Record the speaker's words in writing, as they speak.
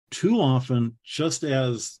too often, just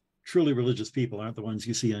as truly religious people aren't the ones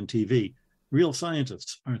you see on TV, real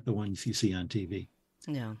scientists aren't the ones you see on TV.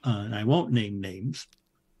 Yeah. And I won't name names,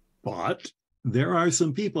 but there are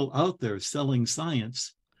some people out there selling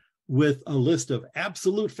science with a list of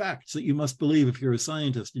absolute facts that you must believe if you're a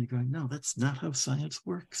scientist. And you're going, no, that's not how science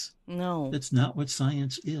works. No. That's not what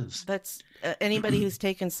science is. That's anybody who's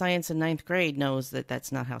taken science in ninth grade knows that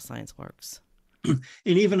that's not how science works. And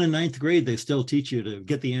even in ninth grade, they still teach you to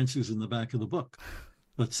get the answers in the back of the book.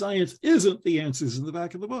 But science isn't the answers in the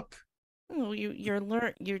back of the book. No,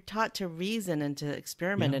 you're taught to reason and to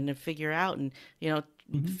experiment and to figure out, and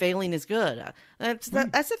failing is good. That's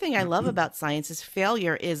the thing I love about science is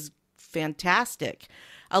failure is fantastic.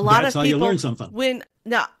 A lot That's of how people you learn something. when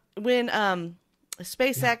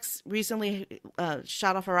SpaceX recently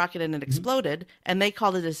shot off a rocket and it exploded, and they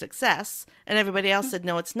called it a success, and everybody else said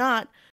no, it's not.